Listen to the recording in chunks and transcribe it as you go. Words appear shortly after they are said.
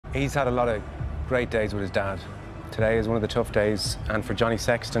He's had a lot of great days with his dad. Today is one of the tough days, and for Johnny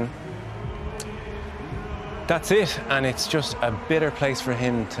Sexton, that's it. And it's just a bitter place for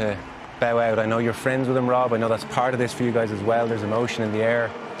him to bow out. I know you're friends with him, Rob. I know that's part of this for you guys as well. There's emotion in the air.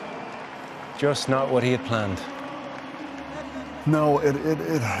 Just not what he had planned. No, it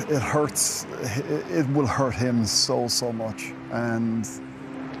hurts. It will hurt him so much. And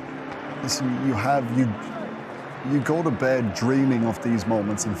listen, you go to bed dreaming of these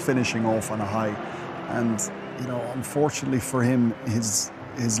moments and finishing off on a high. And you know, unfortunately for him, his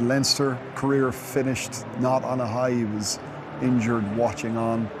Leinster career finished not on a high. He was injured watching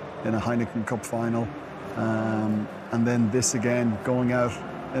on in a Heineken Cup final, and then this again, going out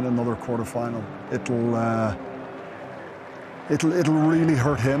in another quarter-final. It'll really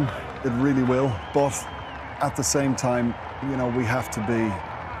hurt him. It really will. But at the same time, you know, we have to be.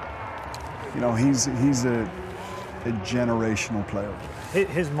 You know, he's a generational player.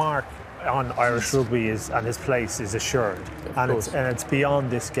 His mark on Irish rugby and his place is assured, and it's beyond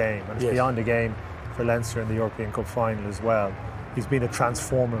this game, and it's beyond the game for Leinster in the European Cup final as well. He's been a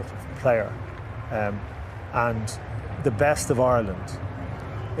transformative player, and the best of Ireland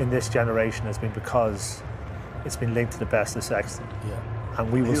in this generation has been because it's been linked to the best of Sexton.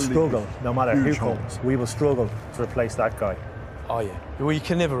 And we will struggle, no matter who comes, we will struggle to replace that guy. Oh yeah, well you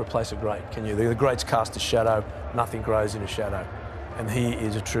can never replace a great, can you? The greats cast a shadow, nothing grows in a shadow, and he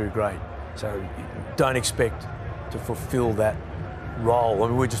is a true great. So don't expect to fulfil that role. I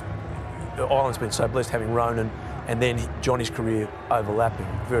mean, Ireland's been so blessed having Ronan and then Johnny's career overlapping.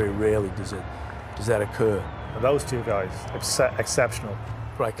 Very rarely does that occur. And those two guys, exceptional.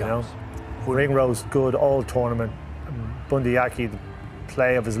 Great guys. You know? Ringrose, good all tournament. Bundy Aki, the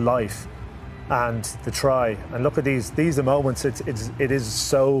play of his life, and the try. And look at these are the moments. It is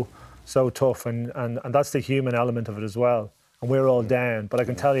so tough, and that's the human element of it as well. And we're all down, but I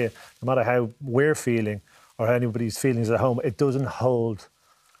can tell you, no matter how we're feeling or how anybody's feelings at home, it doesn't hold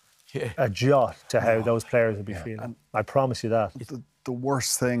a jot to how those players will be feeling. And I promise you that. The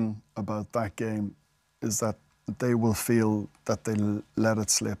worst thing about that game is that they will feel that they let it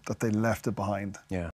slip, that they left it behind. Yeah.